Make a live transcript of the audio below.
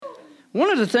One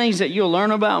of the things that you'll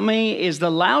learn about me is the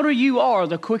louder you are,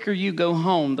 the quicker you go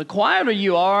home. The quieter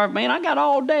you are, man, I got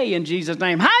all day in Jesus'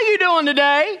 name. How you doing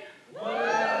today?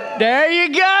 There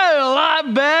you go, a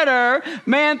lot better.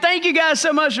 Man, thank you guys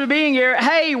so much for being here.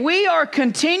 Hey, we are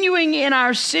continuing in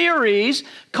our series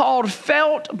called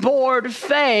Felt Board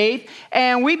Faith,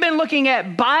 and we've been looking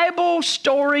at Bible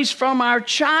stories from our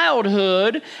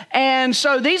childhood. And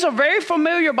so these are very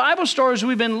familiar Bible stories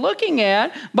we've been looking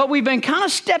at, but we've been kind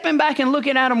of stepping back and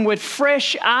looking at them with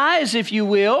fresh eyes, if you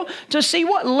will, to see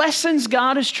what lessons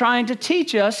God is trying to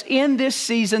teach us in this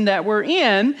season that we're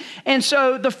in. And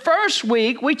so the first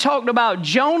week, we talked about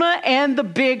Jonah and the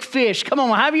big fish. Come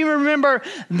on, how do you remember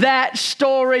that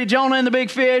story, Jonah and the big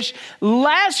fish?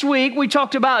 Last week, we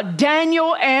talked about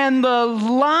Daniel and the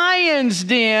lion's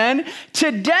den.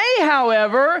 Today,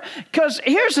 however, because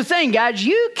here's the thing, guys,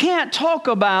 you can't talk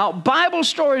about Bible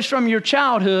stories from your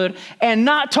childhood and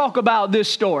not talk about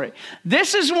this story.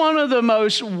 This is one of the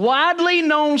most widely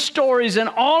known stories in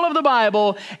all of the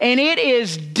Bible, and it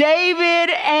is David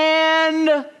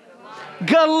and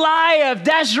Goliath,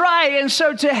 that's right. And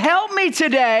so to help me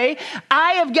today,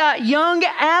 I have got young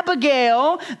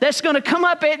Abigail that's going to come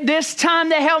up at this time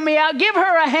to help me out. Give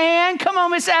her a hand. Come on,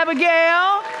 Miss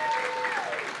Abigail.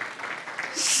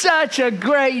 Such a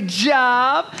great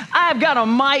job. I've got a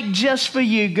mic just for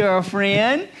you,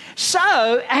 girlfriend.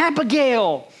 So,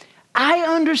 Abigail, I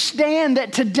understand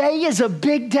that today is a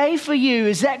big day for you.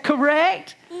 Is that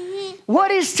correct? Mm-hmm. What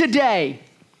is today?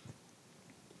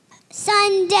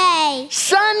 Sunday.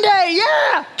 Sunday,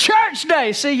 yeah. Church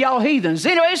day. See, y'all heathens.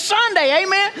 Anyway, it's Sunday,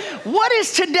 amen. What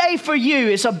is today for you?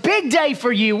 It's a big day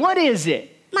for you. What is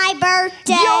it? My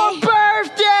birthday. Your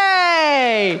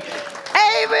birthday.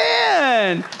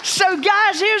 Amen. So,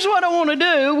 guys, here's what I want to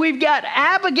do. We've got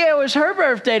Abigail, it's her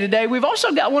birthday today. We've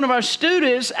also got one of our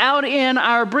students out in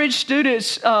our Bridge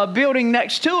Students building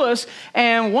next to us,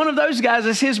 and one of those guys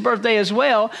is his birthday as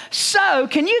well. So,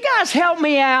 can you guys help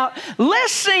me out?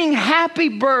 Let's sing happy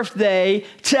birthday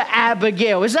to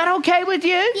Abigail. Is that okay with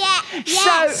you? Yeah.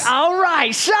 Yes. So, all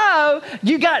right. So,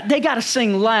 they got to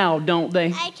sing loud, don't they?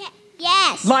 Okay.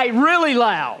 Yes. Like really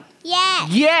loud. Yes.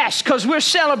 Yes, because we're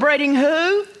celebrating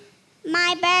who?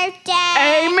 My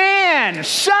birthday. Amen.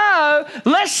 So,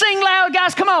 let's sing loud,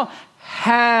 guys. Come on.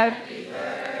 Happy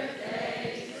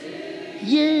birthday to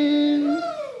you.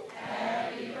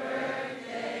 Happy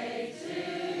birthday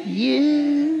to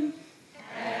you.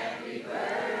 Happy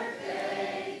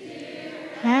birthday, dear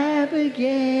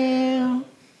Abigail.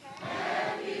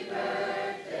 Happy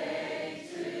birthday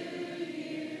to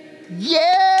you.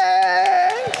 Yes.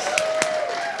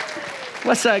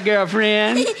 What's up,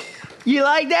 girlfriend? You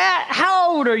like that?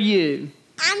 How old are you?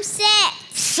 I'm 6.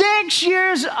 6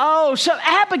 years old. So,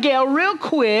 Abigail, real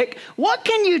quick, what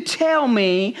can you tell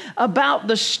me about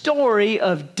the story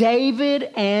of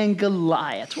David and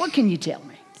Goliath? What can you tell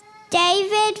me?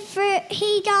 David,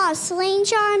 he got a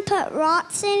slingshot and put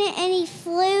rocks in it, and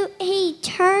he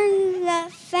turned the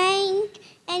fang,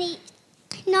 and he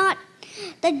knocked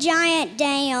the giant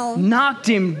down. Knocked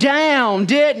him down,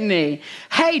 didn't he?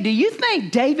 Hey, do you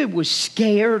think David was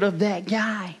scared of that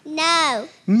guy? No.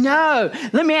 No.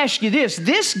 Let me ask you this.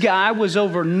 This guy was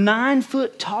over 9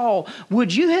 foot tall.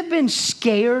 Would you have been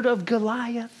scared of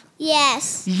Goliath?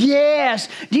 Yes. Yes.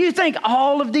 Do you think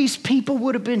all of these people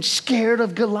would have been scared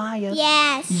of Goliath?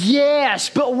 Yes. Yes.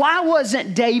 But why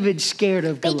wasn't David scared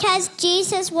of Goliath? Because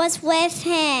Jesus was with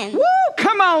him. Woo!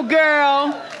 Come on,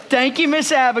 girl. Thank you,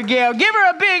 Miss Abigail. Give her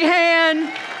a big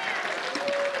hand.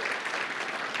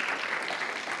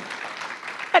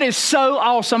 That is so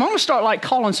awesome. I'm going to start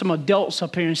calling some adults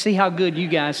up here and see how good you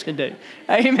guys can do.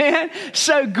 Amen.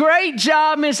 So great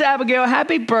job, Miss Abigail.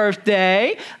 Happy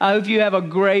birthday. I hope you have a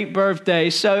great birthday.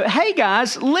 So, hey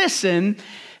guys, listen.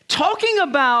 Talking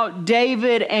about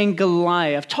David and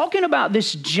Goliath, talking about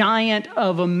this giant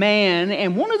of a man,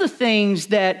 and one of the things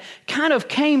that kind of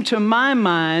came to my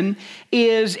mind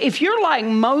is if you're like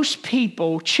most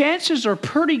people, chances are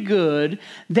pretty good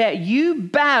that you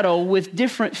battle with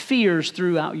different fears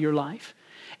throughout your life.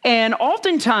 And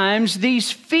oftentimes,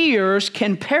 these fears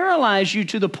can paralyze you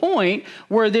to the point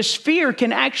where this fear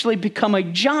can actually become a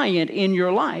giant in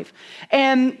your life.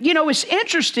 And, you know, it's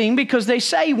interesting because they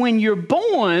say when you're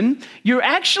born, you're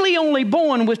actually only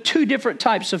born with 2 different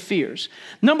types of fears.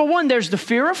 Number one, there's the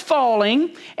fear of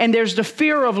falling, and there's the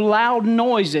fear of loud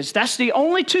noises. That's the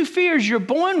only 2 fears you're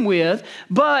born with.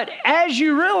 But as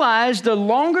you realize, the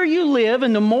longer you live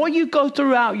and the more you go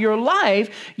throughout your life,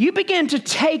 you begin to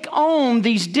take on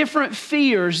these different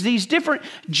fears, these different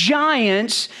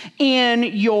giants in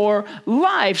your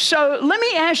life. So let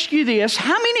me ask you this.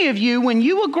 How many of you, when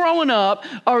you were growing up,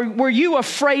 or were you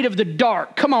afraid of the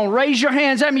dark? Come on, raise your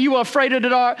hands at me. You were afraid of the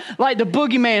dark? Like the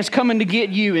boogeyman's coming to get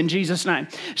you in Jesus' name.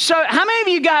 So how many of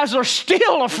you guys are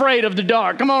still afraid of the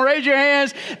dark? Come on, raise your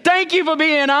hands. Thank you for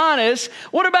being honest.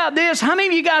 What about this? How many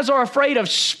of you guys are afraid of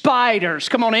spiders?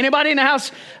 Come on, anybody in the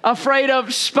house afraid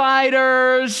of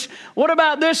spiders? What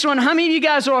about this one? How many of you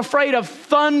guys are afraid of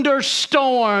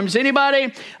thunderstorms?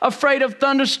 Anybody afraid of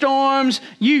thunderstorms?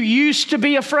 You used to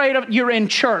be afraid of, you're in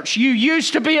church. You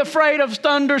used to be afraid of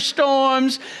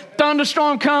thunderstorms.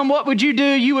 Thunderstorm come, what would you do?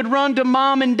 You would run to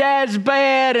mom and dad's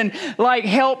bed and like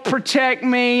help protect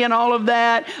me and all of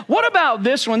that. What about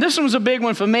this one? This one's a big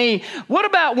one for me. What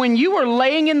about when you were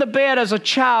laying in the bed as a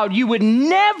child, you would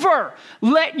never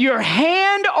let your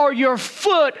hand or your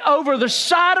foot over the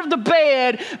side of the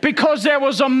bed because there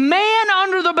was a man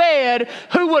under the bed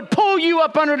who would pull you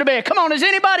up under the bed. Come on, is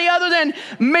anybody other than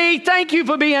me? Thank you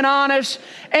for being honest.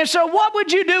 And so what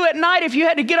would you do at night if you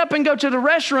had to get up and go to the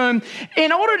restroom?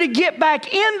 In order to get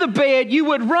back in the bed, you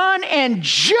would run and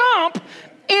jump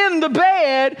in the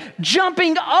bed,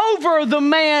 jumping over the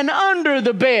man under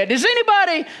the bed. Is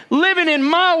anybody living in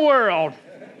my world?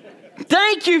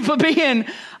 Thank you for being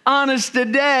honest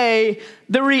today.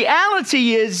 The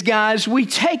reality is, guys, we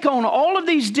take on all of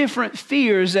these different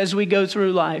fears as we go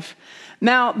through life.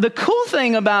 Now, the cool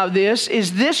thing about this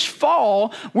is this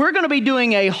fall, we're going to be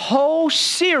doing a whole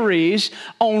series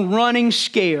on running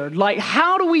scared. Like,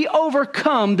 how do we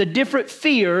overcome the different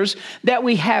fears that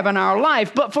we have in our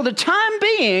life? But for the time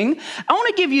being, I want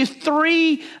to give you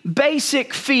 3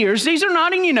 basic fears. These are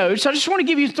not in your notes. I just want to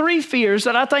give you 3 fears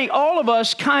that I think all of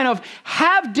us kind of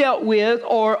have dealt with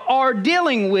or are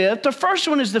dealing with. The first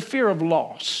one is the fear of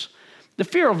loss. The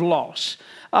fear of loss.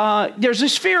 There's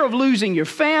this fear of losing your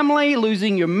family,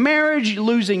 losing your marriage,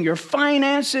 losing your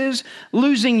finances,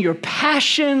 losing your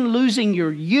passion, losing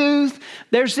your youth.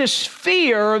 There's this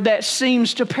fear that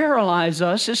seems to paralyze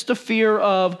us. It's the fear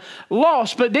of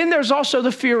loss. But then there's also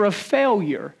the fear of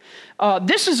failure.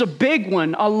 This is a big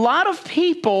one. A lot of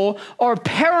people are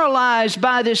paralyzed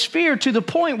by this fear to the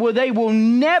point where they will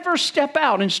never step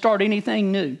out and start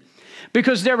anything new,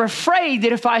 because they're afraid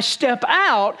that if I step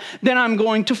out, then I'm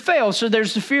going to fail. So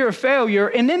there's the fear of failure.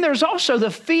 And then there's also the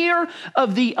fear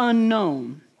of the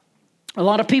unknown. A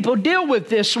lot of people deal with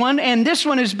this one, and this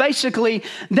one is basically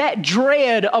that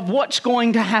dread of what's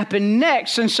going to happen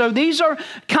next. And so these are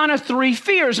kind of 3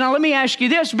 fears. Now, let me ask you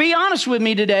this. Be honest with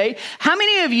me today. How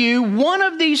many of you, one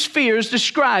of these fears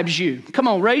describes you? Come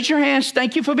on, raise your hands.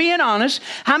 Thank you for being honest.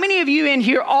 How many of you in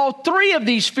here, all 3 of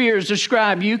these fears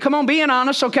describe you? Come on, being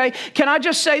honest, okay? Can I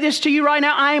just say this to you right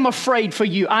now? I am afraid for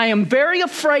you. I am very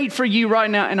afraid for you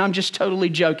right now, and I'm just totally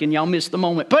joking. Y'all missed the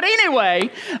moment. But anyway,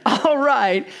 all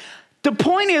right. The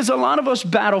point is, a lot of us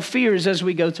battle fears as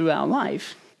we go through our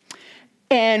life.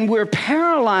 And we're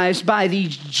paralyzed by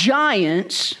these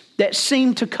giants that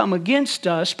seem to come against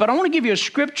us. But I want to give you a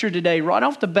scripture today right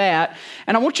off the bat.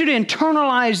 And I want you to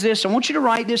internalize this. I want you to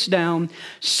write this down.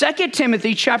 2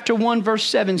 Timothy chapter 1, verse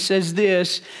 7 says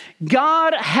this.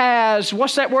 God has,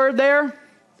 what's that word there?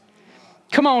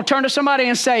 Come on, turn to somebody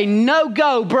and say, no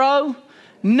go, bro.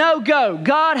 No go.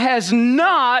 God has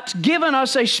not given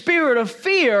us a spirit of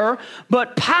fear,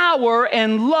 but power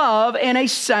and love and a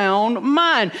sound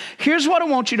mind. Here's what I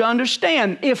want you to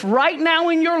understand. If right now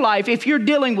in your life, if you're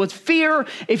dealing with fear,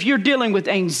 if you're dealing with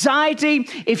anxiety,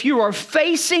 if you are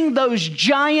facing those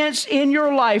giants in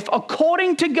your life,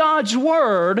 according to God's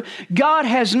word, God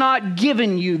has not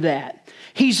given you that.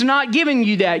 He's not giving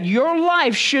you that. Your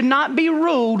life should not be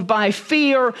ruled by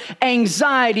fear,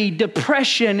 anxiety,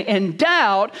 depression, and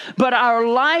doubt, but our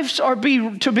lives are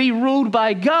to be ruled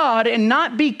by God and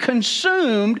not be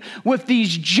consumed with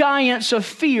these giants of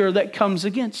fear that comes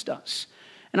against us.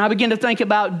 And I begin to think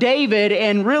about David,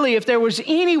 and really if there was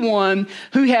anyone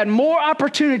who had more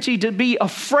opportunity to be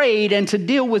afraid and to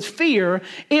deal with fear,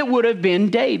 it would have been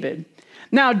David.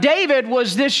 Now, David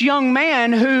was this young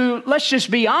man who, let's just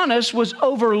be honest, was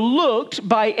overlooked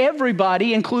by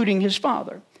everybody, including his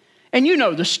father. And you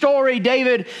know the story.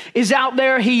 David is out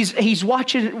there. He's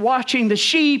watching the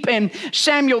sheep, and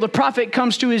Samuel the prophet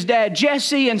comes to his dad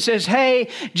Jesse and says, hey,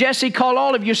 Jesse, call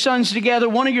all of your sons together.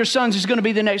 One of your sons is going to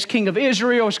be the next king of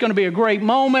Israel. It's going to be a great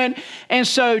moment. And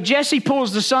so Jesse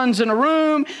pulls the sons in a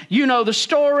room. You know the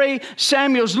story.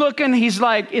 Samuel's looking. He's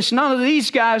like, it's none of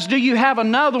these guys. Do you have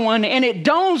another one? And it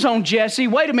dawns on Jesse,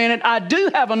 wait a minute, I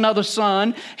do have another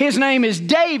son. His name is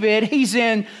David. He's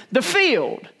in the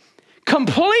field.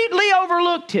 Completely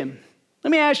overlooked him.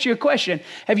 Let me ask you a question.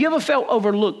 Have you ever felt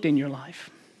overlooked in your life?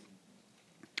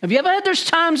 Have you ever had those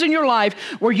times in your life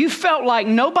where you felt like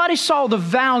nobody saw the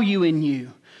value in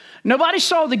you? Nobody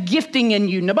saw the gifting in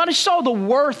you. Nobody saw the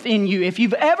worth in you. If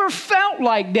you've ever felt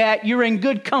like that, you're in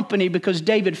good company, because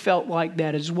David felt like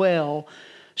that as well.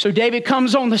 So David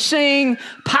comes on the scene,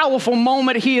 powerful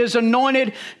moment. He is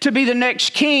anointed to be the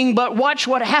next king. But watch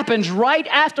what happens right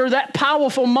after that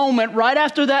powerful moment, right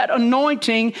after that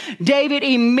anointing. David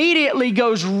immediately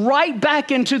goes right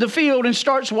back into the field and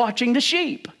starts watching the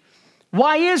sheep.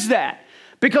 Why is that?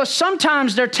 Because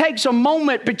sometimes there takes a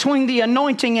moment between the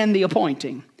anointing and the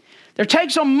appointing. There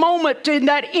takes a moment in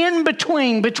that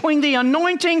in-between, between the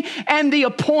anointing and the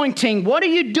appointing. What are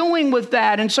you doing with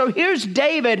that? And so here's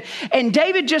David, and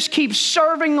David just keeps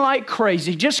serving like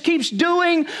crazy, just keeps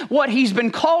doing what he's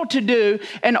been called to do,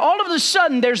 and all of a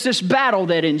sudden there's this battle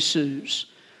that ensues.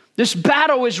 This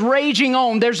battle is raging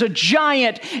on. There's a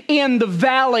giant in the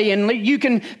valley. And you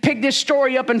can pick this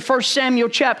story up in 1 Samuel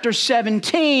chapter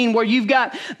 17, where you've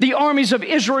got the armies of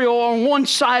Israel on one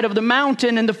side of the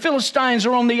mountain and the Philistines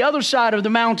are on the other side of the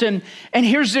mountain. And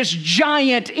here's this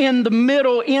giant in the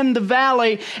middle in the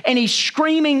valley, and he's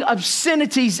screaming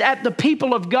obscenities at the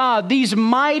people of God, these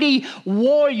mighty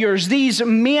warriors, these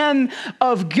men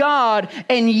of God,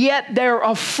 and yet they're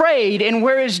afraid. And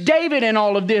where is David in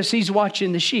all of this? He's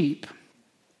watching the sheep.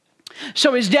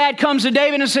 So his dad comes to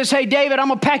David and says, hey, David, I'm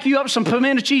going to pack you up some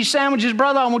pimento cheese sandwiches,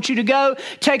 brother. I want you to go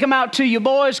take them out to your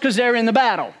boys because they're in the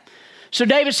battle. So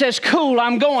David says, cool,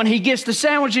 I'm going. He gets the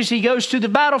sandwiches. He goes to the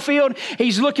battlefield.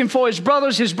 He's looking for his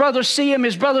brothers. His brothers see him.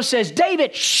 His brother says,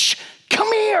 David, shh,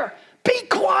 come here. Be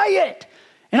quiet.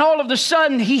 And all of a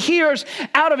sudden, he hears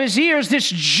out of his ears this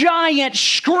giant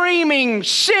screaming,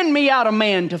 send me out a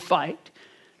man to fight.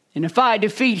 And if I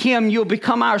defeat him, you'll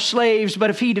become our slaves. But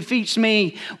if he defeats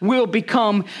me, we'll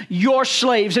become your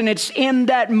slaves. And it's in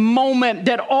that moment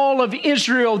that all of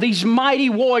Israel, these mighty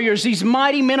warriors, these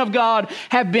mighty men of God,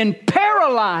 have been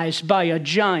paralyzed by a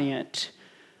giant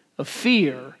of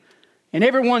fear. And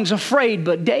everyone's afraid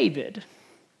but David.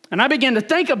 And I began to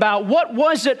think about, what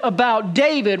was it about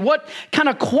David? What kind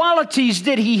of qualities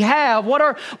did he have? What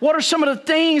are some of the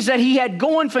things that he had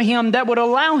going for him that would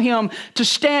allow him to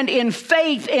stand in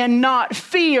faith and not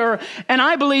fear? And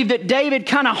I believe that David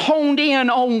kind of honed in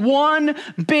on one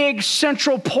big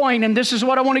central point. And this is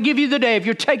what I want to give you today. If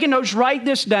you're taking notes, write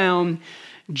this down.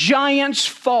 Giants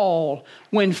fall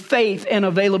when faith and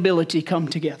availability come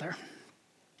together.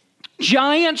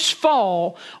 Giants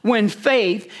fall when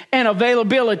faith and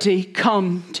availability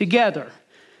come together.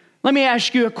 Let me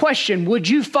ask you a question. Would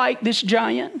you fight this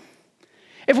giant?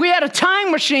 If we had a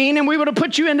time machine and we were to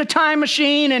put you in the time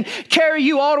machine and carry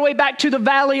you all the way back to the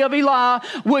valley of Elah,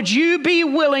 would you be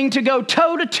willing to go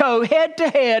toe to toe, head to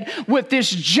head with this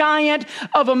giant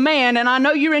of a man? And I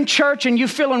know you're in church and you're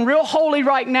feeling real holy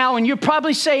right now and you're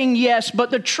probably saying yes, but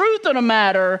the truth of the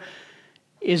matter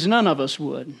is none of us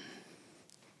would.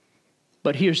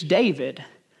 But here's David,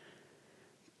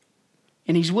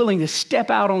 and he's willing to step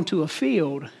out onto a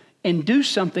field and do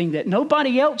something that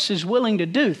nobody else is willing to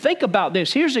do. Think about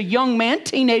this. Here's a young man,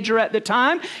 teenager at the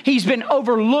time. He's been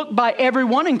overlooked by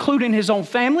everyone, including his own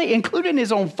family, including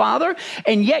his own father,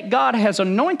 and yet God has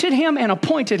anointed him and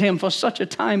appointed him for such a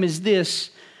time as this,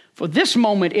 for this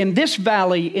moment in this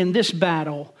valley, in this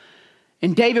battle.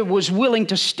 And David was willing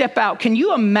to step out. Can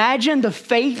you imagine the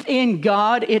faith in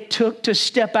God it took to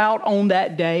step out on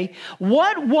that day?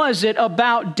 What was it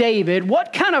about David?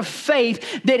 What kind of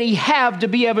faith did he have to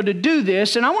be able to do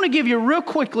this? And I want to give you real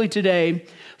quickly today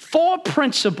 4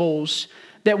 principles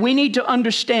that we need to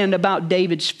understand about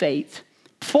David's faith.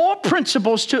 4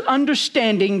 principles to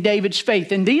understanding David's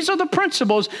faith. And these are the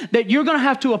principles that you're going to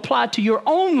have to apply to your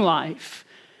own life.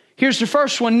 Here's the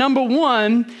first one. Number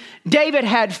 1, David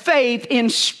had faith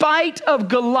in spite of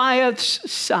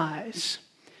Goliath's size.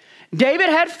 David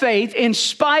had faith in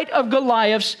spite of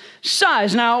Goliath's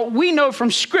size. Now, we know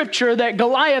from Scripture that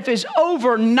Goliath is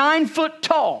over 9 foot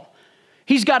tall.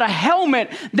 He's got a helmet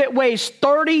that weighs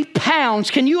 30 pounds.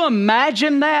 Can you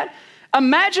imagine that?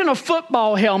 Imagine a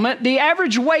football helmet. The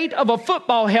average weight of a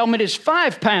football helmet is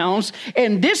 5 pounds,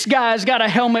 and this guy's got a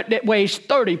helmet that weighs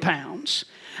 30 pounds.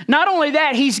 Not only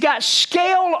that, he's got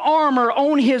scale armor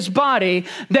on his body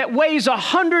that weighs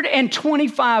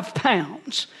 125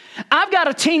 pounds. I've got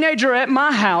a teenager at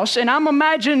my house, and I'm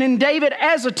imagining David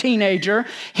as a teenager.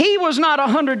 He was not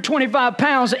 125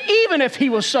 pounds, even if he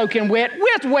was soaking wet,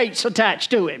 with weights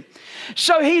attached to him.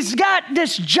 So he's got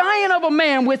this giant of a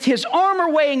man with his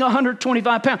armor weighing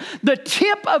 125 pounds. The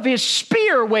tip of his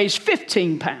spear weighs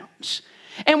 15 pounds.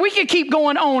 And we could keep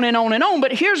going on and on and on,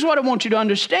 but here's what I want you to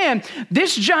understand.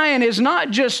 This giant is not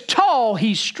just tall,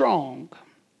 he's strong.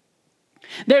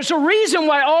 There's a reason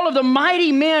why all of the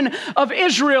mighty men of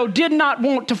Israel did not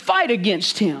want to fight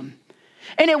against him.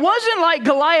 And it wasn't like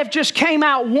Goliath just came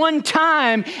out one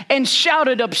time and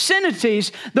shouted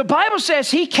obscenities. The Bible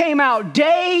says he came out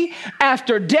day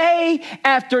after day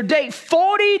after day,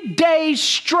 40 days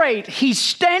straight. He's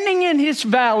standing in his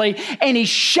valley and he's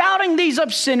shouting these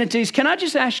obscenities. Can I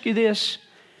just ask you this?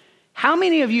 How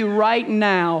many of you right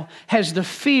now has the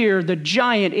fear, the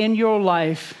giant in your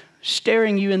life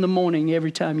staring you in the morning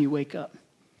every time you wake up?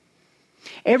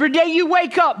 Every day you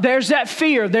wake up, there's that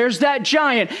fear, there's that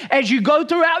giant. As you go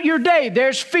throughout your day,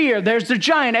 there's fear, there's the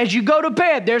giant. As you go to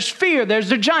bed, there's fear, there's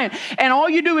the giant. And all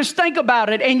you do is think about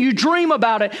it and you dream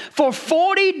about it. For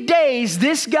 40 days,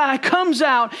 this guy comes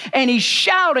out and he's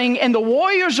shouting and the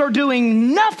warriors are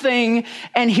doing nothing.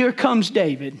 And here comes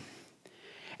David.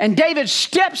 And David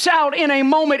steps out in a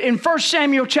moment in 1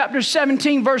 Samuel chapter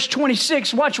 17, verse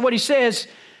 26. Watch what he says.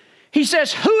 He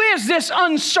says, who is this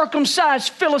uncircumcised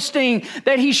Philistine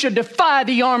that he should defy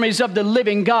the armies of the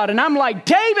living God? And I'm like,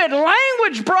 David,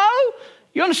 language, bro.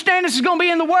 You understand this is going to be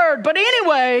in the word. But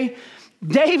anyway,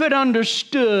 David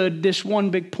understood this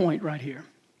one big point right here.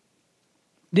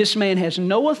 This man has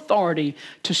no authority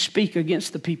to speak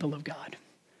against the people of God.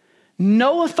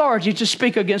 No authority to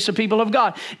speak against the people of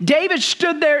God. David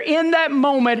stood there in that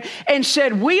moment and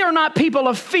said, we are not people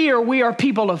of fear, we are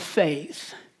people of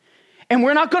faith. And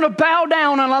we're not going to bow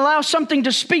down and allow something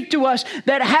to speak to us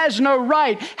that has no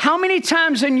right. How many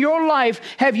times in your life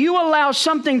have you allowed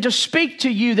something to speak to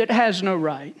you that has no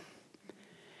right?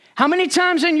 How many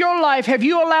times in your life have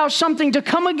you allowed something to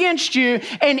come against you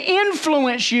and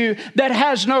influence you that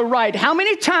has no right? How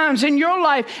many times in your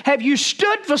life have you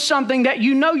stood for something that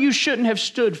you know you shouldn't have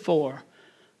stood for?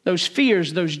 Those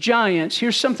fears, those giants.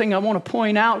 Here's something I want to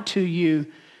point out to you.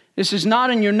 This is not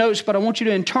in your notes, but I want you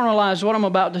to internalize what I'm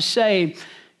about to say.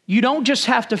 You don't just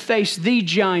have to face the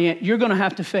giant. You're going to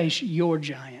have to face your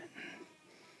giant.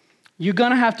 You're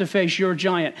going to have to face your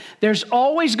giant. There's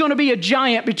always going to be a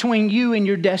giant between you and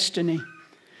your destiny.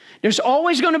 There's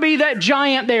always going to be that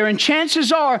giant there. And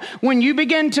chances are when you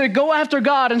begin to go after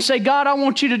God and say, God, I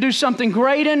want you to do something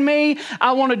great in me.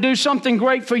 I want to do something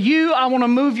great for you. I want to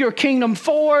move your kingdom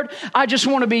forward. I just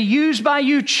want to be used by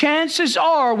you. Chances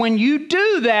are when you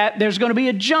do that, there's going to be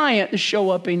a giant to show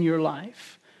up in your life.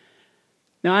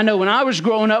 Now, I know when I was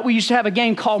growing up, we used to have a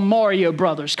game called Mario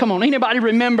Brothers. Come on, anybody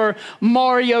remember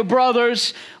Mario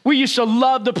Brothers? We used to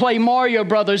love to play Mario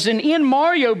Brothers. And in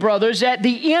Mario Brothers, at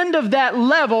the end of that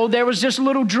level, there was this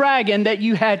little dragon that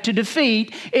you had to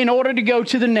defeat in order to go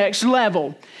to the next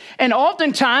level. And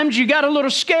oftentimes you got a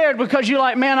little scared because you're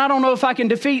like, man, I don't know if I can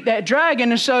defeat that dragon.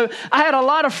 And so I had a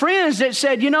lot of friends that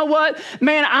said, you know what,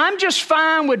 man, I'm just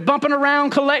fine with bumping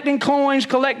around, collecting coins,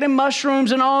 collecting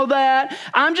mushrooms and all that.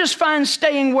 I'm just fine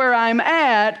staying where I'm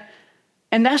at.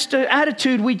 And that's the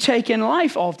attitude we take in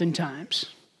life oftentimes.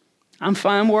 I'm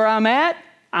fine where I'm at.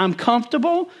 I'm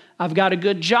comfortable. I've got a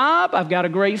good job. I've got a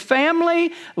great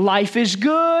family. Life is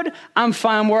good. I'm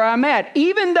fine where I'm at.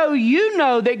 Even though you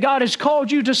know that God has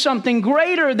called you to something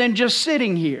greater than just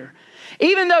sitting here.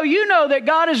 Even though you know that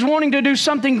God is wanting to do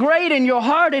something great in your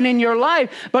heart and in your life.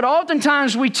 But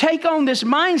oftentimes we take on this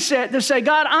mindset to say,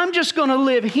 God, I'm just going to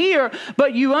live here.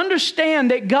 But you understand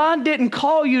that God didn't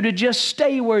call you to just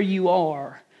stay where you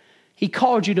are. He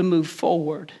called you to move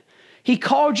forward. He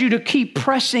called you to keep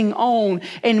pressing on.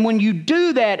 And when you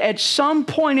do that, at some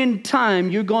point in time,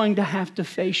 you're going to have to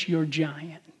face your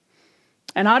giant.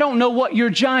 And I don't know what your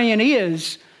giant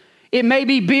is. It may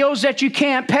be bills that you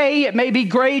can't pay. It may be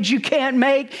grades you can't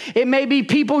make. It may be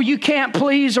people you can't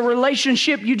please, a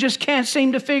relationship you just can't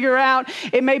seem to figure out.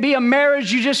 It may be a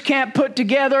marriage you just can't put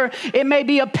together. It may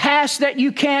be a past that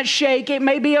you can't shake. It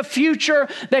may be a future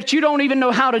that you don't even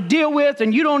know how to deal with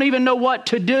and you don't even know what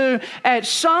to do. At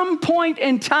some point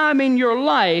in time in your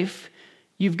life,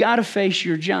 you've got to face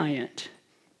your giant,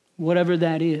 whatever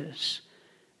that is.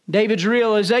 David's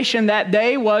realization that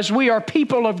day was we are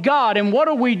people of God. And what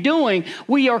are we doing?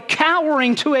 We are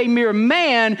cowering to a mere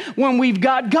man when we've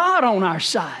got God on our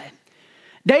side.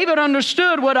 David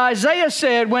understood what Isaiah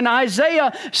said when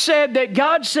Isaiah said that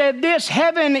God said this,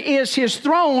 heaven is his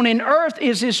throne and earth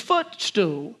is his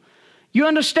footstool. You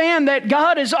understand that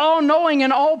God is all-knowing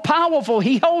and all-powerful.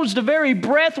 He holds the very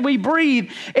breath we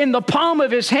breathe in the palm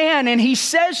of his hand. And he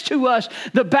says to us,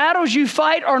 the battles you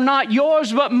fight are not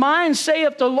yours, but mine,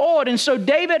 saith the Lord. And so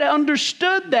David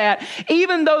understood that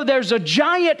even though there's a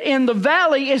giant in the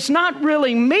valley, it's not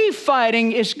really me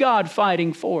fighting, it's God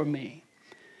fighting for me.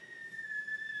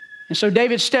 And so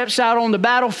David steps out on the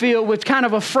battlefield with kind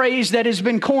of a phrase that has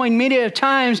been coined many a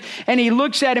times. And he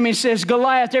looks at him and says,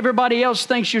 Goliath, everybody else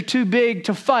thinks you're too big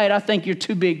to fight. I think you're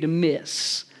too big to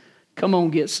miss. Come on,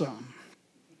 get some.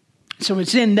 So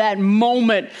it's in that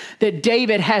moment that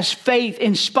David has faith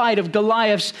in spite of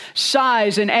Goliath's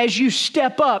size. And as you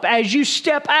step up, as you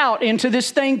step out into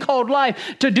this thing called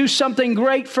life to do something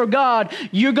great for God,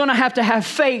 you're going to have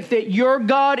faith that your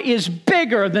God is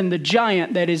bigger than the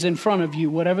giant that is in front of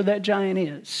you, whatever that giant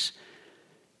is.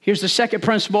 Here's the second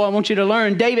principle I want you to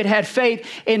learn. David had faith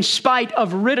in spite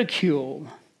of ridicule.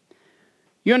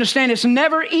 You understand, it's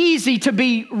never easy to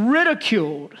be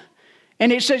ridiculed.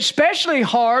 And it's especially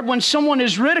hard when someone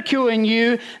is ridiculing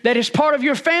you that is part of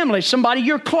your family, somebody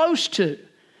you're close to.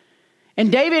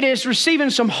 And David is receiving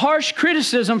some harsh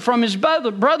criticism from his brother.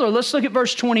 Let's look at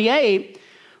verse 28.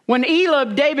 When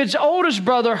Eliab, David's oldest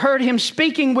brother, heard him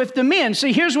speaking with the men.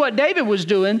 See, here's what David was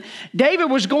doing. David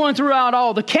was going throughout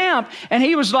all the camp, and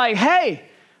he was like, hey,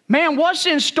 man, what's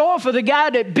in store for the guy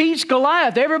that beats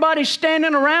Goliath? Everybody's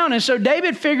standing around. And so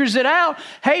David figures it out.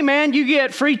 Hey, man, you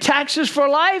get free taxes for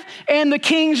life and the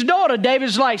king's daughter.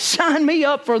 David's like, sign me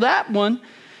up for that one.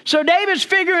 So David's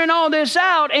figuring all this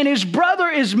out, and his brother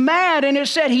is mad. And it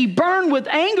said he burned with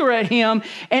anger at him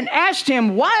and asked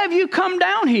him, why have you come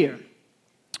down here?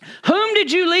 Whom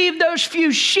did you leave those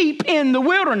few sheep in the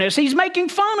wilderness? He's making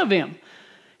fun of him.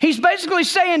 He's basically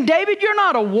saying, David, you're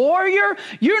not a warrior.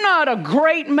 You're not a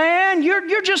great man.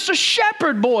 You're just a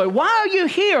shepherd boy. Why are you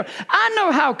here? I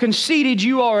know how conceited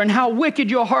you are and how wicked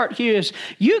your heart is.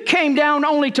 You came down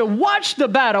only to watch the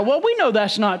battle. Well, we know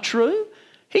that's not true.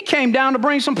 He came down to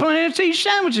bring some plantain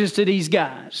sandwiches to these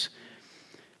guys.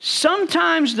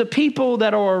 Sometimes the people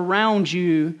that are around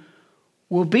you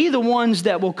will be the ones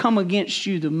that will come against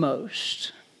you the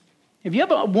most. Have you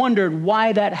ever wondered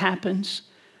why that happens?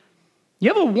 You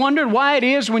ever wondered why it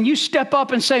is when you step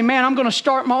up and say, man, I'm going to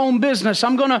start my own business.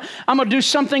 I'm going to do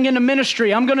something in the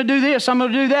ministry. I'm going to do this. I'm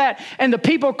going to do that. And the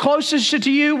people closest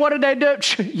to you, what do they do?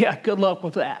 Yeah, good luck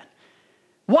with that.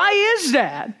 Why is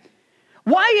that?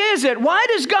 Why is it? Why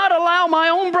does God allow my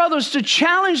own brothers to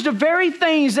challenge the very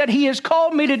things that he has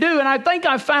called me to do? And I think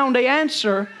I found the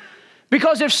answer.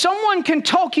 Because if someone can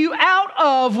talk you out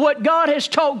of what God has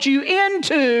talked you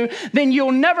into, then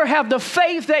you'll never have the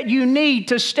faith that you need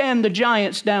to stand the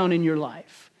giants down in your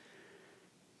life.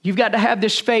 You've got to have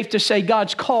this faith to say,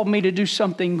 God's called me to do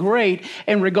something great.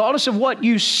 And regardless of what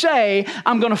you say,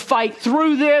 I'm going to fight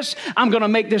through this. I'm going to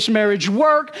make this marriage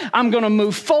work. I'm going to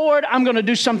move forward. I'm going to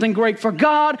do something great for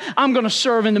God. I'm going to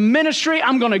serve in the ministry.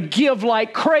 I'm going to give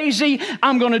like crazy.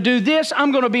 I'm going to do this.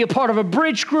 I'm going to be a part of a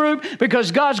bridge group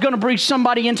because God's going to bring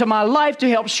somebody into my life to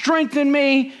help strengthen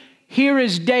me. Here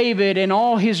is David, and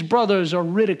all his brothers are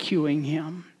ridiculing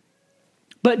him.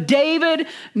 But David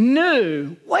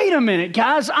knew, wait a minute,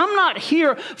 guys, I'm not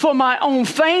here for my own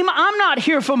fame. I'm not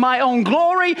here for my own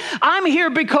glory. I'm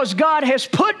here because God has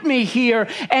put me here,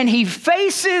 and he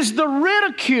faces the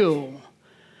ridicule.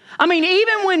 I mean,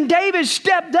 even when David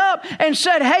stepped up and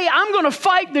said, hey, I'm going to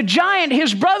fight the giant,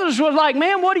 his brothers were like,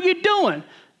 man, what are you doing?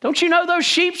 Don't you know those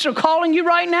sheep are calling you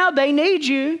right now? They need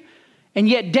you. And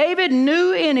yet David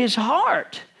knew in his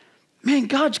heart, man,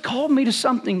 God's called me to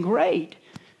something great.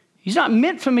 He's not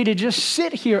meant for me to just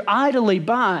sit here idly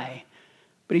by,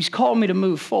 but he's called me to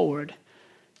move forward.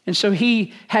 And so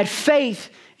he had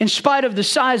faith in spite of the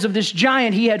size of this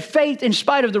giant. He had faith in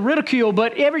spite of the ridicule,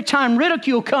 but every time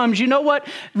ridicule comes, you know what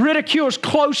ridicule's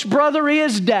close brother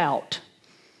is? Doubt.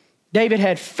 David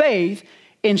had faith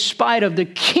in spite of the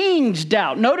king's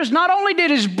doubt. Notice not only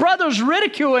did his brothers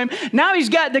ridicule him, now he's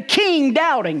got the king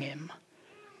doubting him.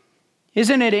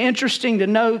 Isn't it interesting to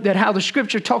note that how the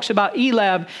scripture talks about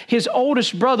Eliab, his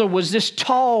oldest brother was this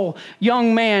tall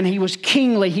young man. He was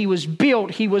kingly, he was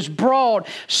built, he was broad.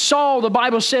 Saul, the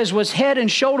Bible says, was head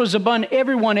and shoulders above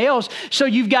everyone else. So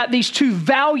you've got these two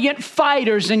valiant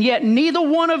fighters, and yet neither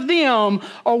one of them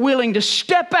are willing to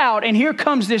step out. And here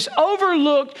comes this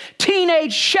overlooked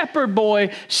teenage shepherd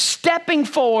boy stepping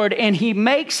forward, and he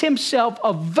makes himself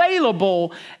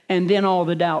available, and then all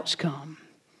the doubts come.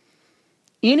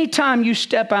 Anytime you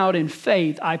step out in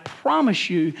faith, I promise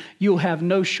you, you'll have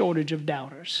no shortage of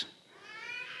doubters.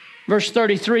 Verse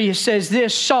 33, it says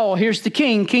this, Saul, here's the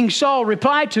king. King Saul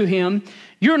replied to him,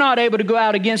 you're not able to go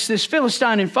out against this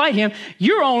Philistine and fight him.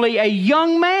 You're only a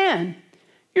young man.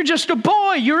 You're just a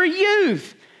boy. You're a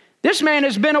youth. This man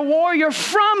has been a warrior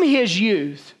from his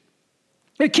youth.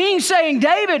 The king's saying,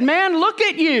 David, man, look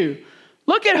at you.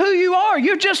 Look at who you are.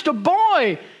 You're just a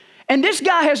boy. And this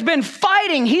guy has been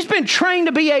fighting. He's been trained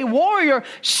to be a warrior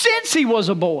since he was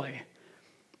a boy.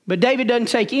 But David doesn't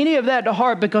take any of that to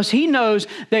heart because he knows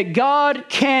that God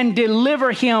can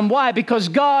deliver him. Why? Because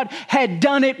God had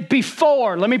done it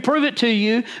before. Let me prove it to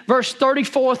you. Verse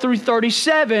 34 through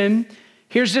 37.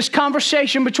 Here's this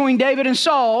conversation between David and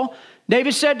Saul.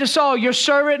 David said to Saul, your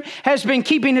servant has been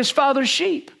keeping his father's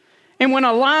sheep. And when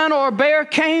a lion or a bear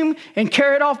came and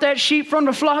carried off that sheep from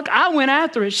the flock, I went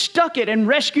after it, stuck it, and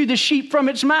rescued the sheep from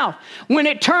its mouth. When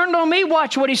it turned on me,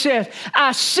 watch what he says.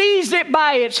 I seized it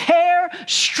by its hair,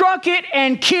 struck it,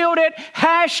 and killed it.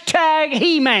 Hashtag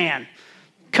He-Man.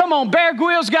 Come on, Bear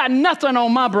Grylls got nothing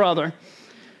on my brother.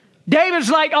 David's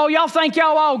like, oh, y'all think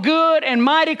y'all all good and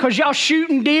mighty because y'all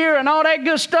shooting deer and all that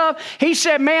good stuff? He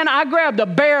said, man, I grabbed a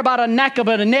bear by the neck of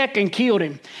the neck and killed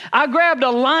him. I grabbed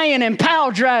a lion and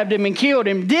pow-drived him and killed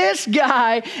him. This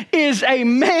guy is a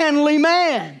manly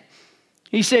man.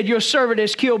 He said, your servant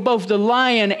has killed both the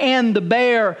lion and the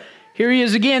bear. Here he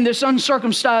is again. This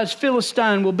uncircumcised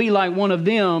Philistine will be like one of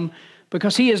them,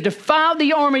 because he has defied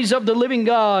the armies of the living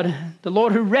God. The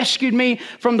Lord who rescued me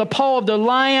from the paw of the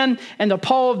lion and the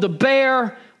paw of the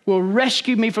bear will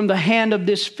rescue me from the hand of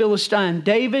this Philistine.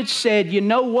 David said, you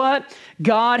know what?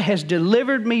 God has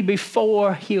delivered me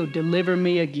before. He'll deliver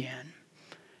me again.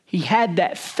 He had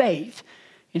that faith.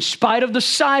 In spite of the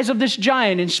size of this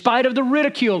giant, in spite of the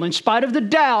ridicule, in spite of the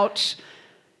doubts.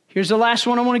 Here's the last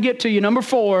one I want to get to you. Number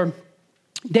 4,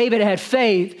 David had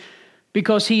faith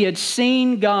because he had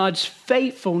seen God's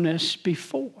faithfulness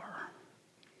before.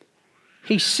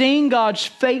 He's seen God's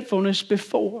faithfulness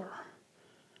before.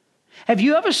 Have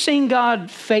you ever seen God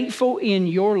faithful in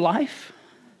your life?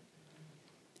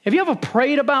 Have you ever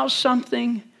prayed about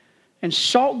something and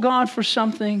sought God for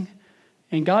something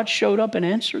and God showed up and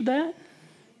answered that?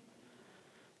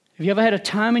 Have you ever had a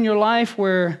time in your life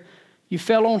where you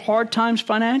fell on hard times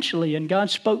financially and God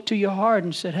spoke to your heart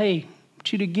and said, hey,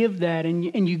 you to give that,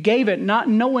 and you gave it not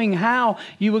knowing how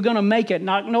you were going to make it,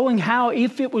 not knowing how,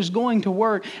 if it was going to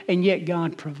work, and yet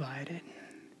God provided.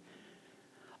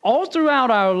 All throughout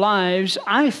our lives,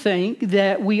 I think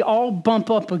that we all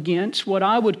bump up against what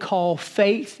I would call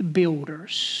faith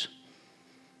builders.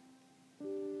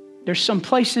 There's some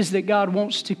places that God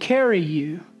wants to carry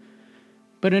you,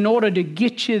 but in order to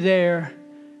get you there,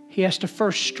 He has to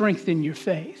first strengthen your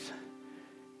faith.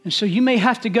 And so you may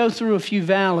have to go through a few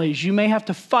valleys. You may have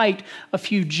to fight a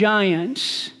few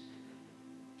giants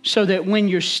so that when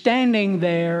you're standing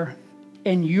there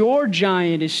and your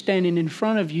giant is standing in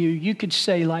front of you, you could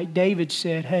say like David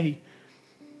said, hey,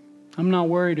 I'm not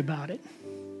worried about it.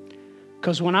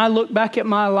 Because when I look back at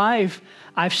my life,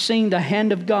 I've seen the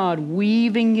hand of God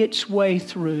weaving its way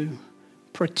through,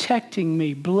 protecting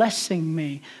me, blessing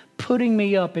me, putting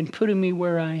me up and putting me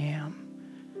where I am.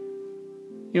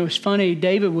 You know, it's funny,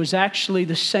 David was actually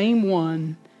the same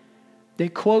one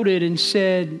that quoted and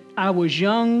said, I was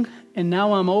young and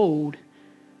now I'm old,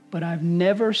 but I've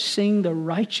never seen the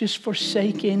righteous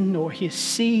forsaken nor his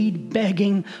seed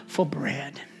begging for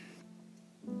bread.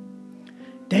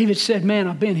 David said, man,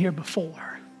 I've been here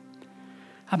before.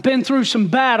 I've been through some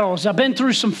battles. I've been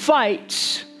through some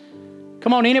fights.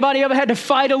 Come on, anybody ever had to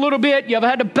fight a little bit? You ever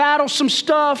had to battle some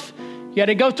stuff? You had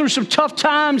to go through some tough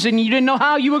times and you didn't know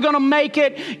how you were going to make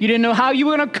it. You didn't know how you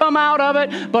were going to come out of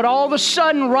it. But all of a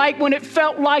sudden, right when it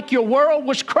felt like your world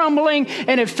was crumbling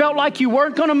and it felt like you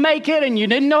weren't going to make it and you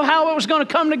didn't know how it was going to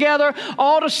come together,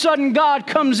 all of a sudden God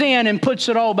comes in and puts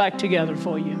it all back together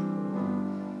for you.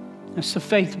 That's the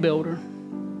faith builder.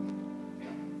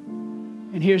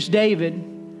 And here's David,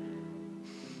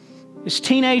 this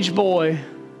teenage boy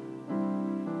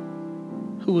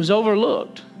who was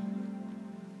overlooked.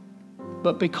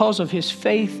 But because of his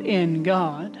faith in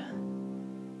God,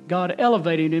 God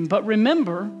elevated him. But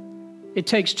remember, it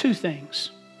takes two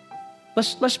things.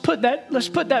 Let's put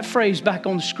that phrase back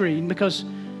on the screen, because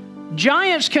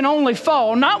giants can only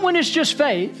fall not when it's just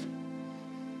faith.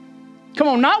 Come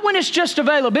on, not when it's just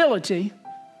availability.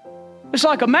 It's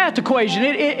like a math equation.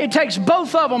 It takes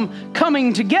both of them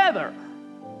coming together.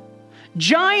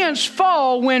 Giants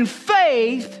fall when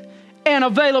faith and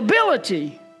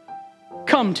availability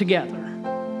come together.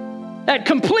 That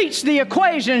completes the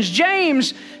equations.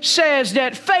 James says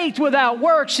that faith without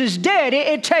works is dead.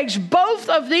 It takes both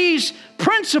of these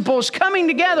principles coming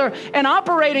together and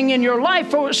operating in your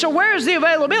life. So where's the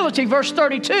availability? Verse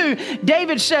 32,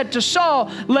 David said to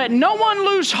Saul, let no one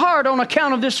lose heart on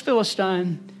account of this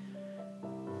Philistine.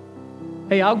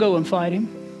 Hey, I'll go and fight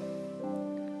him.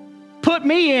 Put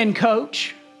me in,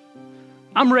 coach.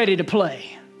 I'm ready to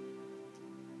play.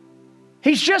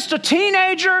 He's just a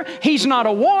teenager. He's not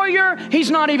a warrior.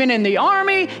 He's not even in the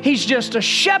army. He's just a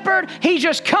shepherd. He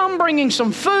just come bringing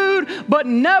some food. But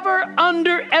never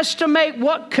underestimate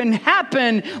what can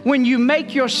happen when you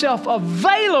make yourself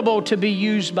available to be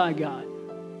used by God.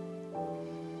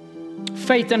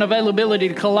 Faith and availability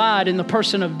collide in the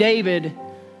person of David,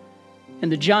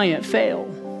 and the giant fell.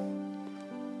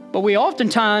 But we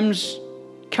oftentimes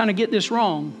kind of get this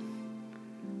wrong.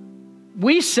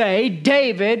 We say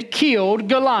David killed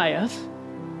Goliath.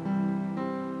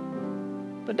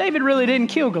 But David really didn't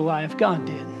kill Goliath. God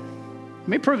did. Let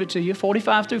me prove it to you.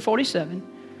 45 through 47.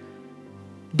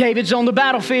 David's on the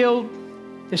battlefield.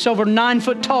 This over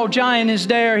 9-foot tall giant is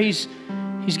there. He's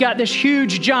got this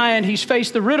huge giant. He's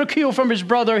faced the ridicule from his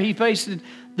brother. He faced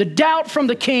the doubt from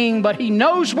the king. But he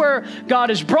knows where God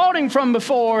has brought him from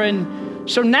before. And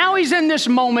so now he's in this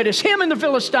moment. It's him and the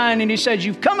Philistine, and he says,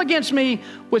 you've come against me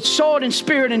with sword and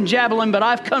spear and javelin, but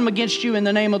I've come against you in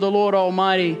the name of the Lord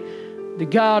Almighty, the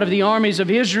God of the armies of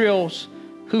Israel,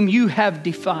 whom you have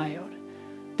defiled.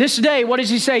 This day, what does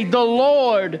he say? The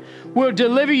Lord will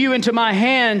deliver you into my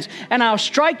hands, and I'll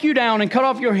strike you down and cut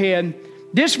off your head.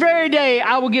 This very day,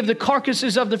 I will give the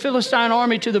carcasses of the Philistine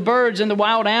army to the birds and the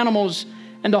wild animals,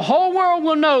 and the whole world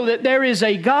will know that there is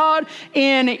a God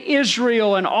in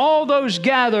Israel, and all those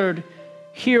gathered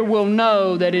here will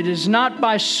know that it is not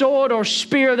by sword or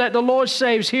spear that the Lord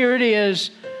saves. Here it is.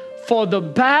 For the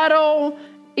battle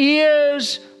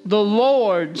is the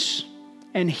Lord's,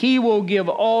 and he will give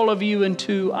all of you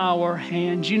into our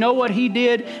hands. You know what he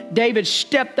did? David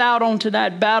stepped out onto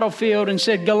that battlefield and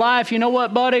said, Goliath, you know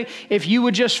what, buddy? If you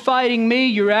were just fighting me,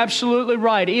 you're absolutely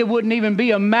right. It wouldn't even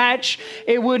be a match.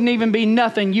 It wouldn't even be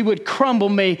nothing. You would crumble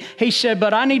me. He said,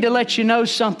 but I need to let you know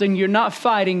something. You're not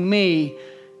fighting me.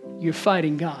 You're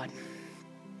fighting God.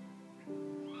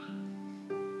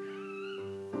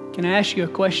 Can I ask you a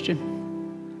question?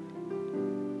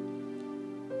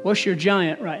 What's your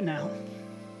giant right now?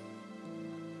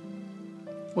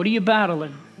 What are you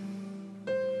battling?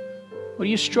 What are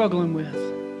you struggling with?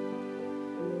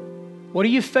 What are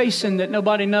you facing that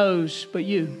nobody knows but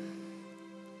you?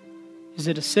 Is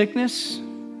it a sickness?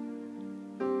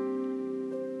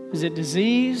 Is it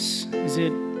disease? Is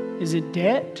it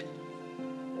debt?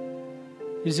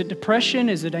 Is it depression?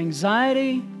 Is it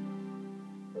anxiety?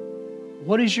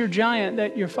 What is your giant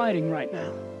that you're fighting right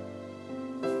now?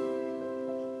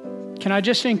 Can I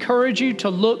just encourage you to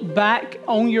look back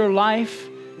on your life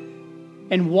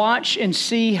and watch and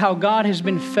see how God has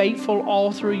been faithful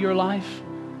all through your life?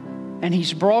 And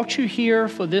He's brought you here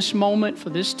for this moment, for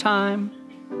this time,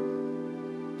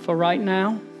 for right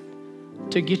now,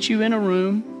 to get you in a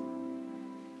room,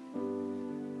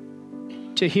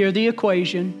 to hear the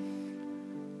equation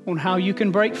on how you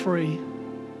can break free.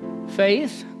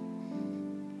 Faith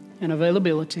and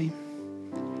availability.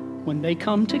 When they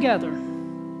come together,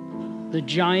 the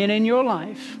giant in your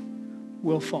life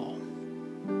will fall.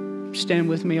 Stand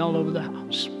with me all over the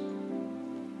house.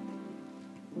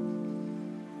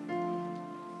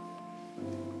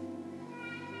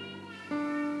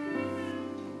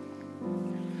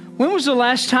 When was the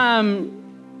last time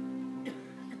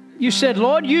you said,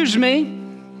 Lord, use me?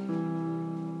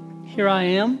 Here I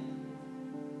am.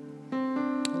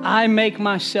 I make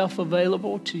myself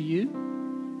available to you.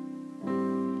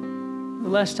 The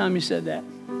last time you said that.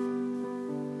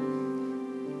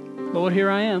 Lord, here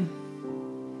I am.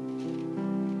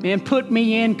 Man, put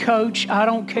me in, coach. I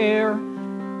don't care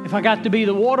if I got to be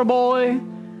the water boy.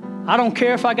 I don't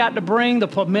care if I got to bring the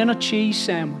pimento cheese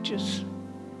sandwiches.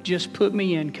 Just put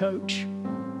me in, coach.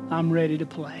 I'm ready to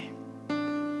play.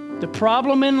 The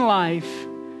problem in life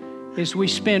is we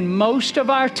spend most of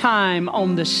our time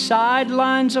on the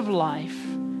sidelines of life,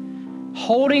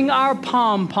 holding our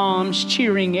pom-poms,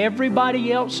 cheering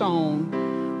everybody else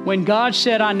on, when God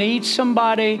said, I need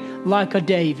somebody like a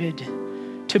David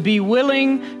to be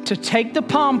willing to take the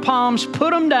pom-poms,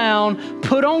 put them down,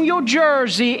 put on your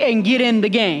jersey, and get in the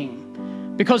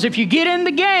game. Because if you get in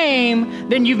the game,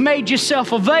 then you've made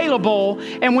yourself available.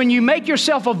 And when you make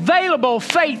yourself available,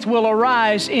 faith will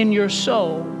arise in your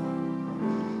soul.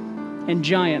 And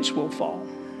giants will fall.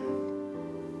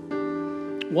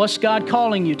 What's God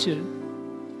calling you to?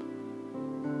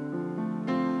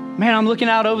 Man, I'm looking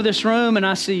out over this room and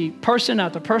I see person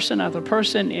after person after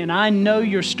person, and I know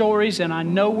your stories and I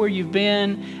know where you've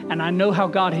been and I know how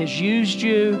God has used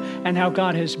you and how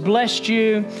God has blessed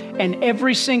you. And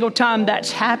every single time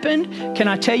that's happened, can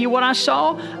I tell you what I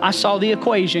saw? I saw the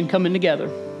equation coming together.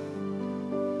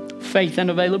 Faith and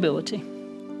availability.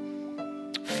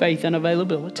 Faith and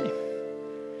availability.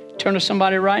 Turn to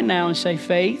somebody right now and say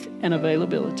faith and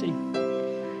availability.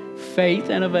 Faith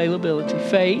and availability.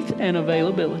 Faith and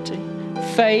availability.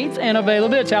 Faith and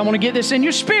availability. I want to get this in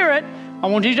your spirit. I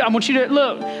want you to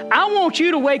look. I want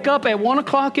you to wake up at 1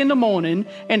 o'clock in the morning,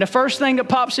 and the first thing that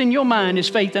pops in your mind is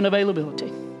faith and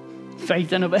availability.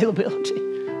 Faith and availability.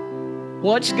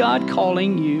 What's God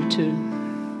calling you to?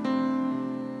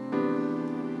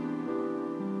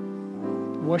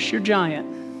 What's your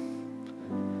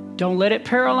giant? Don't let it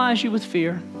paralyze you with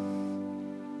fear.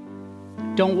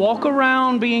 Don't walk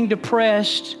around being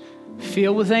depressed,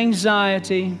 filled with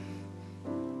anxiety.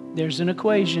 There's an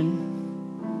equation.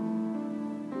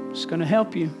 It's going to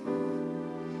help you.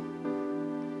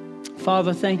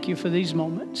 Father, thank you for these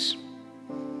moments.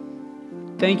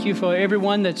 Thank you for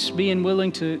everyone that's being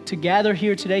willing to gather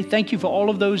here today. Thank you for all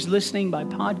of those listening by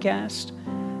podcast.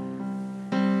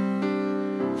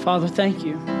 Father, thank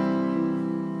you.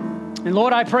 And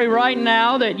Lord, I pray right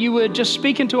now that you would just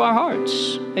speak into our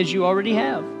hearts as you already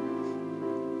have.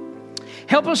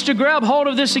 Help us to grab hold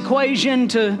of this equation,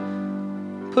 to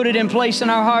put it in place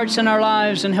in our hearts and our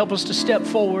lives, and help us to step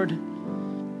forward.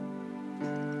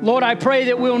 Lord, I pray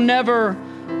that we'll never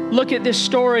look at this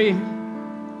story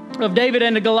of David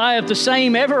and Goliath the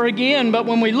same ever again, but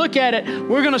when we look at it,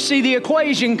 we're going to see the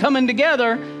equation coming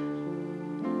together.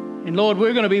 And Lord,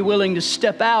 we're going to be willing to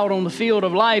step out on the field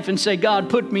of life and say,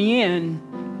 God, put me in.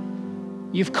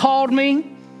 You've called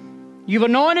me, you've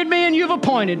anointed me, and you've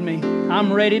appointed me.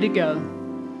 I'm ready to go.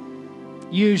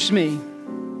 Use me.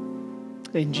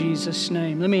 In Jesus'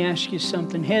 name. Let me ask you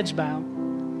something. Heads bowed.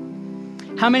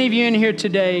 How many of you in here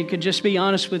today could just be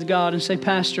honest with God and say,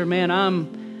 Pastor, man,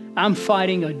 I'm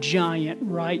fighting a giant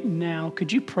right now.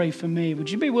 Could you pray for me?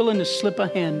 Would you be willing to slip a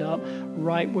hand up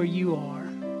right where you are?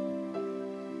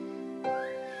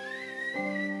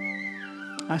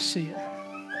 I see it.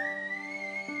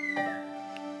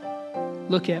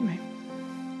 Look at me.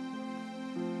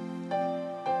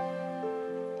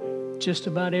 Just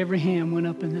about every hand went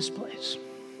up in this place.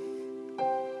 I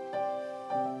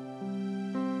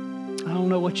don't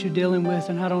know what you're dealing with,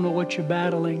 and I don't know what you're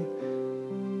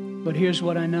battling, but here's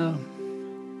what I know.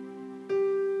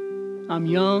 I'm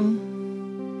young.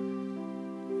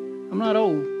 I'm not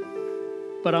old,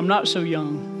 but I'm not so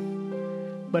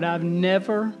young. But I've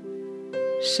never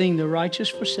seen the righteous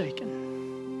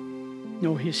forsaken,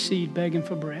 nor his seed begging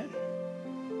for bread.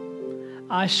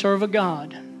 I serve a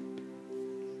God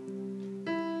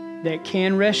that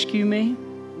can rescue me,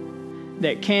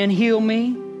 that can heal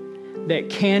me,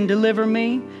 that can deliver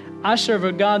me. I serve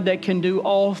a God that can do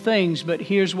all things, but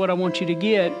here's what I want you to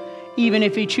get. Even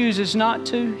if he chooses not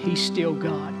to, he's still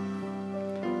God.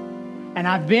 And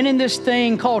I've been in this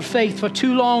thing called faith for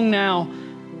too long now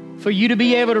for you to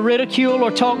be able to ridicule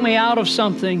or talk me out of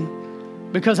something,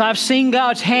 because I've seen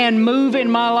God's hand move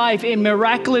in my life in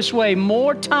miraculous way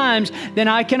more times than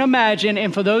I can imagine.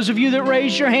 And for those of you that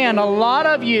raised your hand, a lot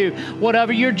of you,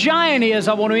 whatever your giant is,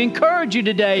 I want to encourage you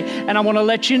today, and I want to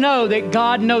let you know that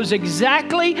God knows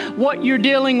exactly what you're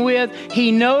dealing with.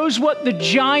 He knows what the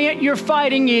giant you're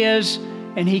fighting is,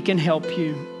 and he can help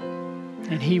you,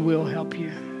 and he will help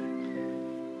you.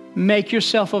 Make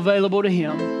yourself available to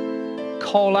him.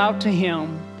 Call out to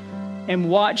him. And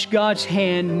watch God's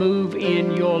hand move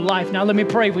in your life. Now let me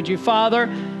pray with you.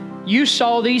 Father, you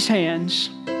saw these hands,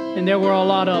 and there were a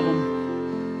lot of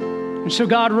them. And so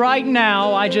God, right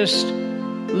now, I just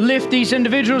lift these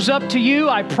individuals up to you.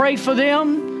 I pray for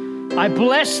them. I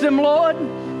bless them, Lord.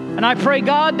 And I pray,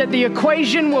 God, that the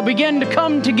equation will begin to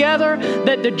come together,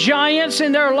 that the giants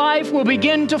in their life will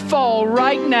begin to fall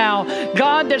right now.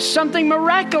 God, that something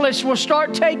miraculous will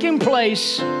start taking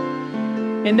place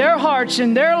in their hearts,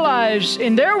 in their lives,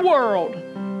 in their world.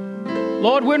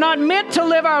 Lord, we're not meant to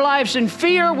live our lives in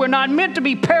fear. We're not meant to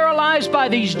be paralyzed by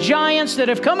these giants that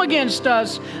have come against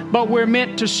us, but we're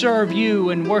meant to serve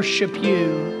you and worship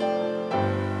you.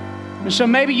 And so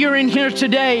maybe you're in here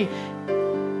today,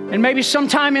 and maybe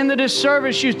sometime into this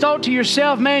service you thought to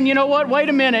yourself, man, you know what? Wait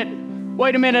a minute.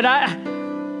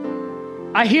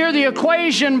 I hear the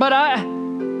equation, but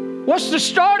what's the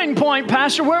starting point,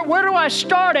 Pastor? Where do I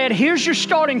start at? Here's your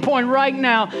starting point right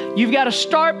now. You've got to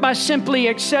start by simply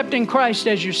accepting Christ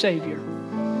as your Savior.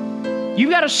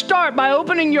 You've got to start by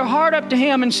opening your heart up to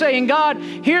him and saying, God,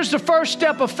 here's the first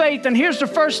step of faith, and here's the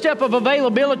first step of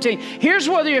availability. Here's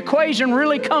where the equation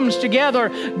really comes together.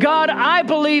 God, I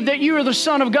believe that you are the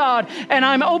Son of God, and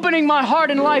I'm opening my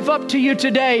heart and life up to you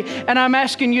today, and I'm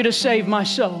asking you to save my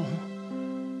soul.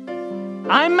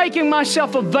 I'm making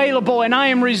myself available and I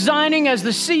am resigning as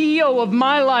the CEO of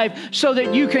my life so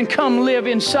that you can come live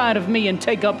inside of me and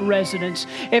take up residence.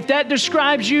 If that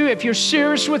describes you, if you're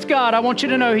serious with God, I want you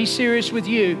to know He's serious with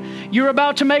you. You're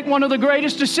about to make one of the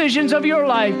greatest decisions of your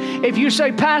life. If you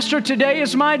say, Pastor, today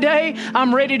is my day,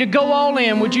 I'm ready to go all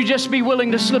in, would you just be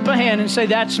willing to slip a hand and say,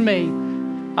 that's me.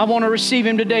 I want to receive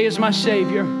Him today as my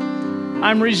Savior.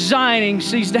 I'm resigning,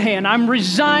 seize the hand. I'm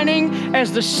resigning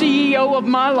as the CEO of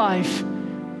my life.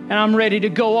 And I'm ready to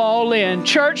go all in.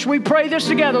 Church, we pray this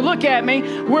together. Look at me.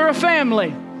 We're a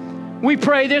family. We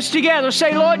pray this together.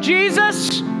 Say, Lord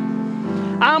Jesus,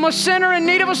 I'm a sinner in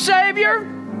need of a Savior.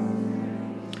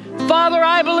 Father,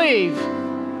 I believe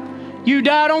You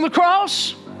died on the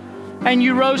cross and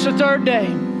You rose the third day.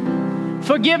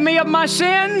 Forgive me of my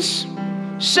sins.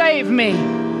 Save me.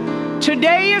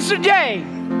 Today is the day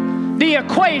the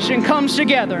equation comes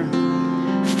together.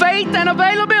 Faith and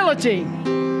availability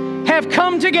have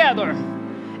come together.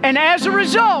 And as a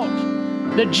result,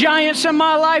 the giants in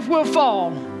my life will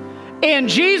fall. In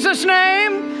Jesus'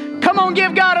 name, come on,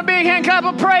 give God a big hand clap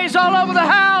of praise all over the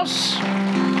house.